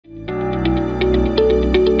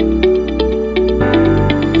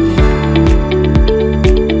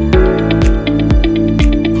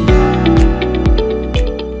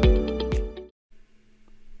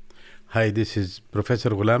Hi, this is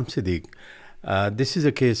Professor Ghulam Siddiq. This is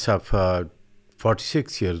a case of a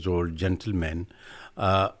 46 years old gentleman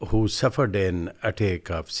who suffered an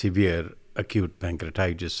attack of severe acute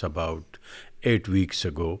pancreatitis about 8 weeks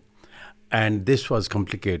ago, and this was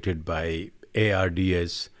complicated by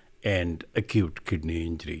ARDS and acute kidney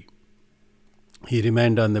injury. He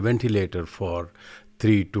remained on the ventilator for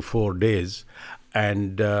 3 to 4 days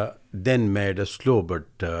and then made a slow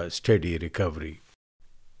but steady recovery.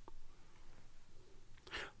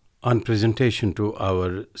 On presentation to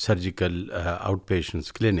our surgical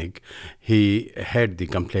outpatients clinic, he had the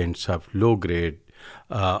complaints of low-grade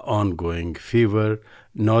ongoing fever,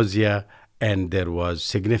 nausea, and there was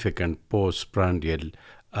significant postprandial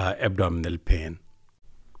abdominal pain.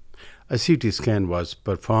 A CT scan was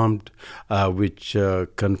performed which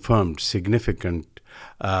confirmed significant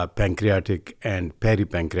pancreatic and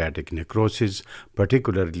peripancreatic necrosis,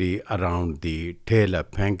 particularly around the tail of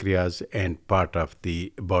pancreas, and part of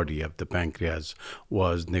the body of the pancreas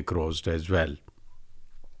was necrosed as well.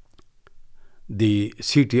 The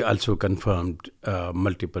CT also confirmed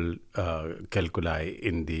multiple calculi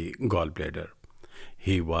in the gallbladder.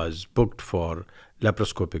 He was booked for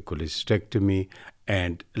laparoscopic cholecystectomy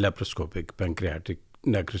and laparoscopic pancreatic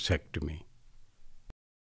necrosectomy.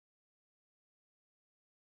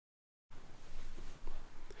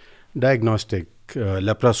 Diagnostic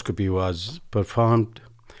laparoscopy was performed,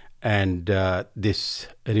 and this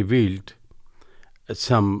revealed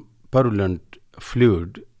some purulent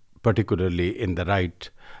fluid, particularly in the right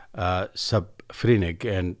subphrenic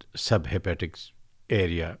and subhepatic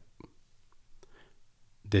area.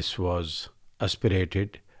 This was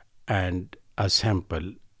aspirated and a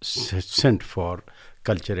sample sent for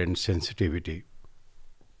culture and sensitivity.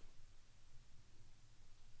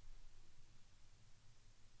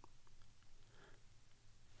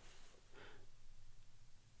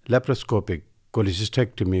 Laparoscopic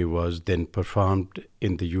cholecystectomy was then performed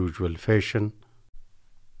in the usual fashion.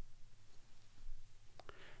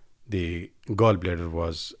 The gallbladder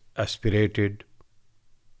was aspirated,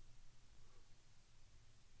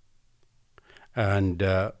 and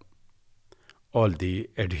all the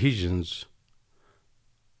adhesions,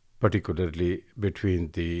 particularly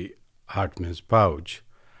between the Hartmann's pouch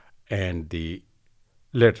and the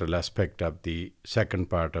lateral aspect of the second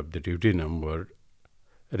part of the duodenum, were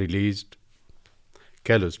released.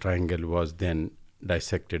 Callous triangle was then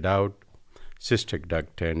dissected out. Cystic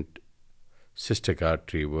duct and cystic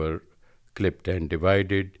artery were clipped and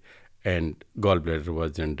divided, and gallbladder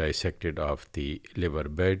was then dissected off the liver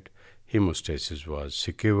bed. Hemostasis was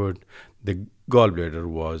secured. The gallbladder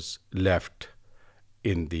was left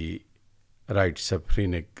in the right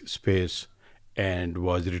subphrenic space and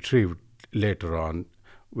was retrieved later on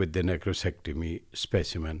with the necrosectomy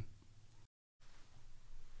specimen.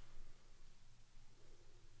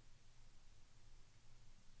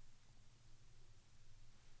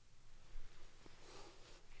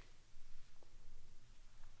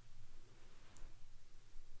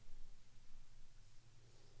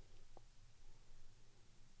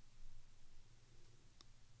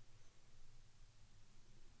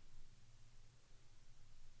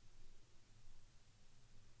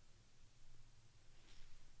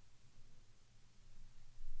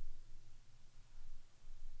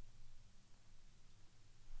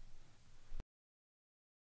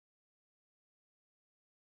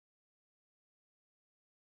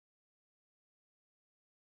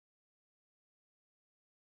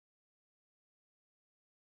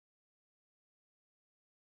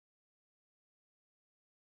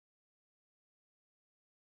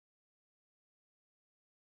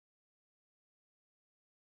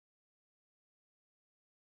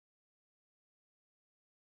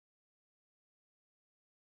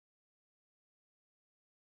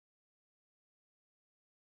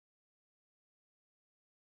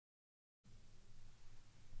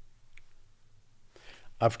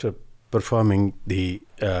 After performing the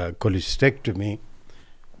cholecystectomy,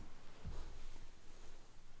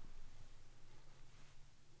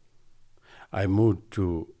 I moved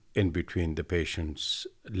to in between the patient's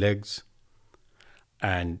legs,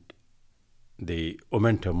 and the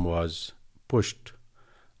omentum was pushed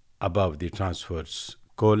above the transverse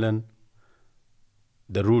colon.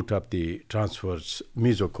 The root of the transverse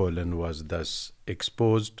mesocolon was thus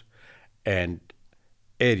exposed, and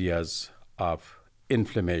areas of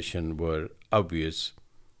inflammation were obvious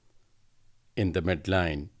in the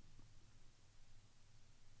midline.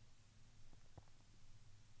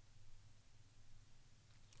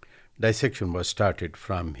 Dissection was started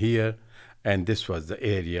from here, and this was the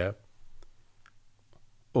area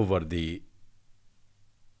over the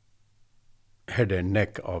head and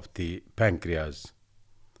neck of the pancreas.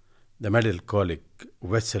 The metallic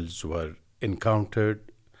vessels were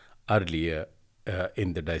encountered earlier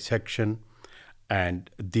in the dissection, and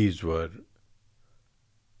these were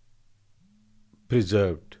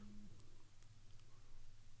preserved.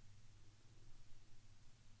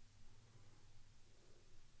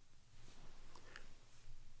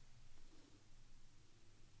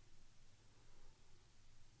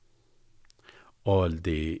 All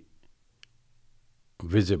the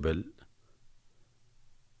visible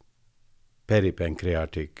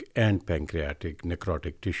peripancreatic and pancreatic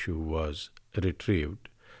necrotic tissue was retrieved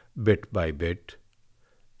bit by bit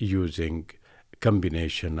using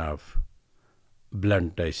combination of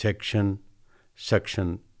blunt dissection,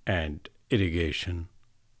 suction, and irrigation.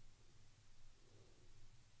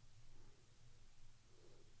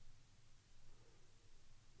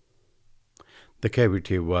 The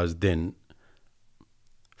cavity was then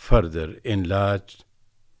further enlarged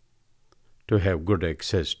to have good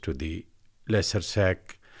access to the lesser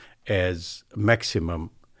sac, as maximum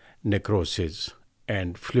necrosis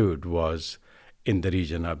and fluid was in the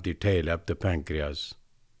region of the tail of the pancreas.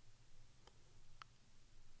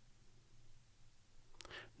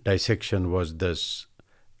 Dissection was thus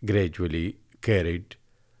gradually carried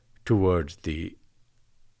towards the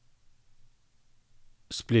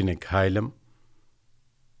splenic hilum,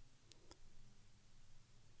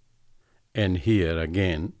 and here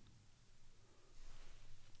again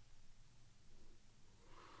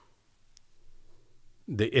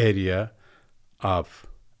the area of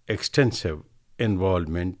extensive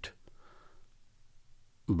involvement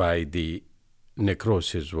by the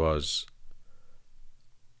necrosis was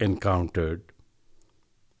encountered.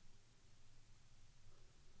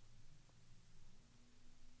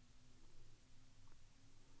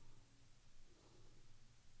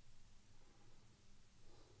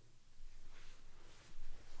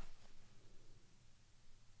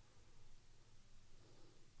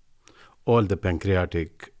 All the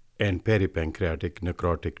pancreatic and peripancreatic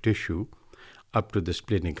necrotic tissue up to the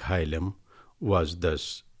splenic hilum was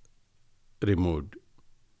thus removed.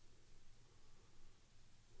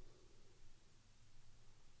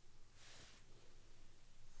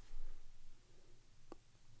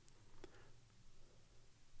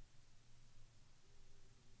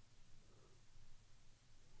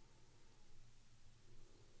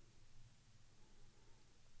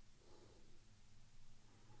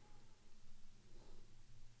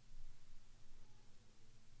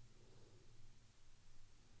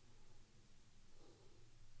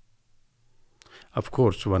 Of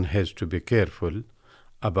course, one has to be careful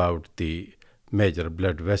about the major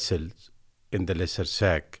blood vessels in the lesser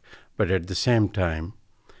sac, but at the same time,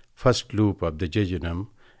 first loop of the jejunum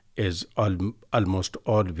is almost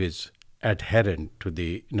always adherent to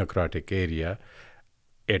the necrotic area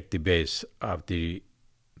at the base of the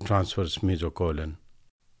transverse mesocolon.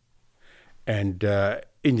 And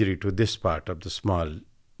injury to this part of the small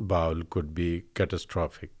bowel could be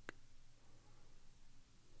catastrophic.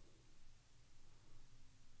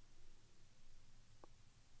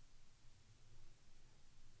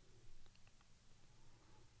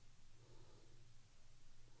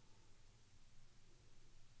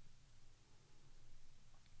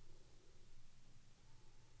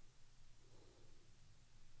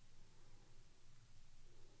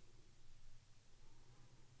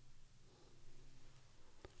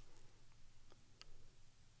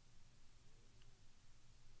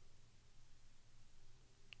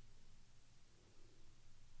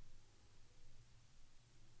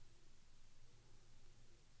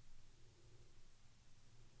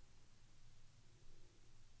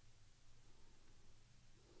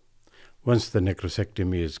 Once the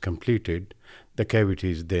necrosectomy is completed, the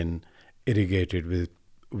cavity is then irrigated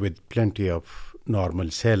with plenty of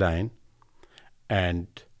normal saline, and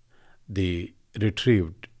the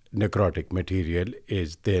retrieved necrotic material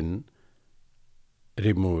is then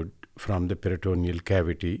removed from the peritoneal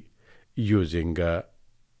cavity using an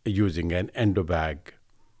endobag.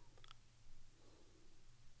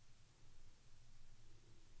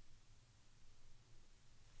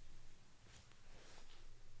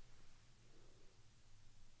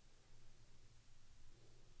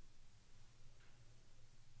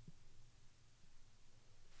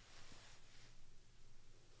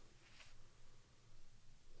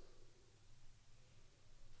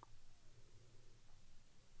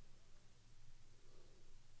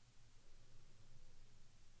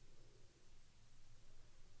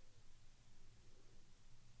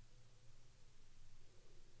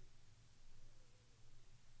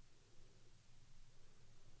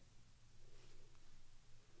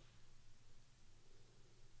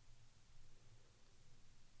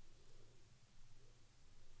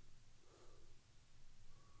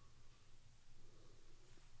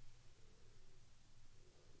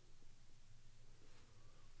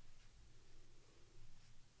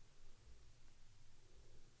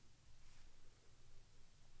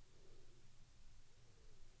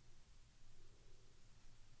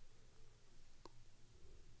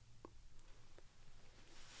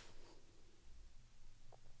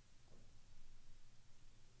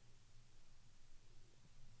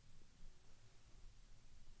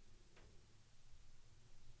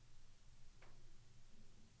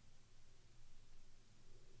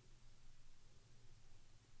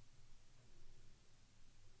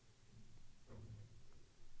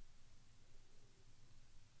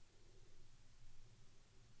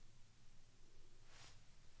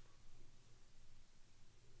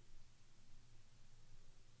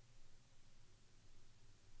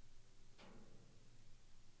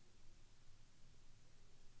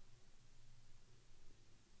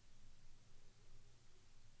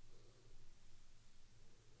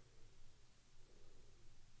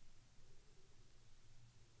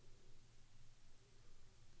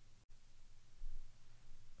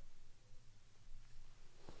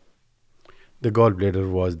 The gallbladder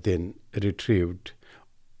was then retrieved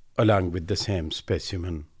along with the same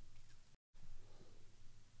specimen.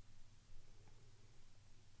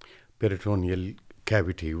 Peritoneal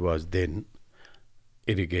cavity was then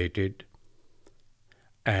irrigated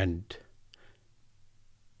and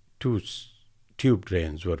two tube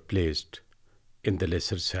drains were placed in the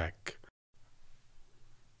lesser sac.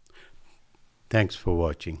 Thanks for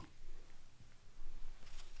watching.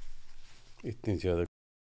 इतनी ज़्यादा